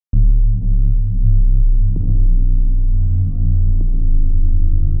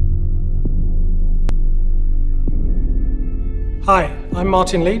Hi, I'm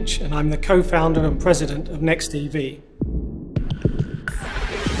Martin Leach and I'm the co-founder and president of NextEV.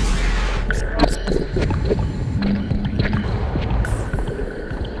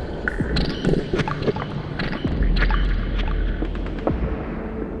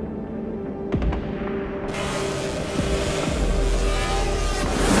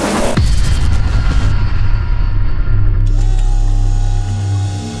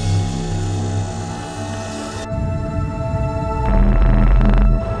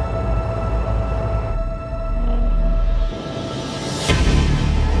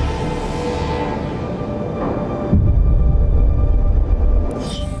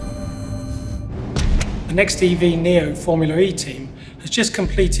 The NextEV Formula E Team has just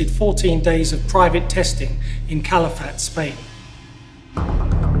completed 14 days of private testing in Calafat, Spain.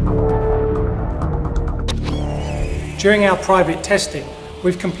 During our private testing,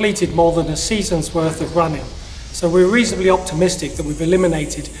 we've completed more than a season's worth of running, so we're reasonably optimistic that we've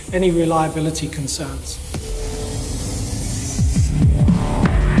eliminated any reliability concerns.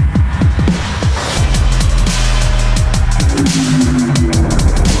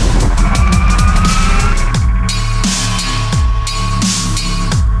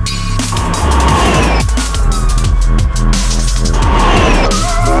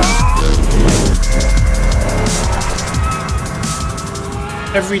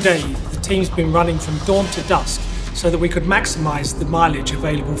 Every day, the team's been running from dawn to dusk so that we could maximise the mileage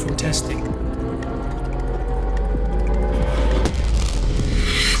available from testing.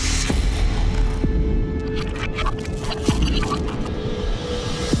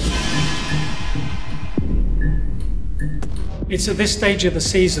 It's at this stage of the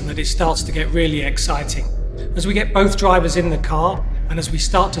season that it starts to get really exciting, as we get both drivers in the car and as we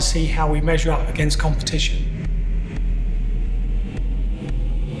start to see how we measure up against competition.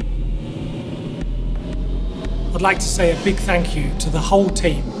 I'd like to say a big thank you to the whole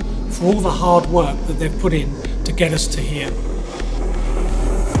team for all the hard work that they've put in to get us to here.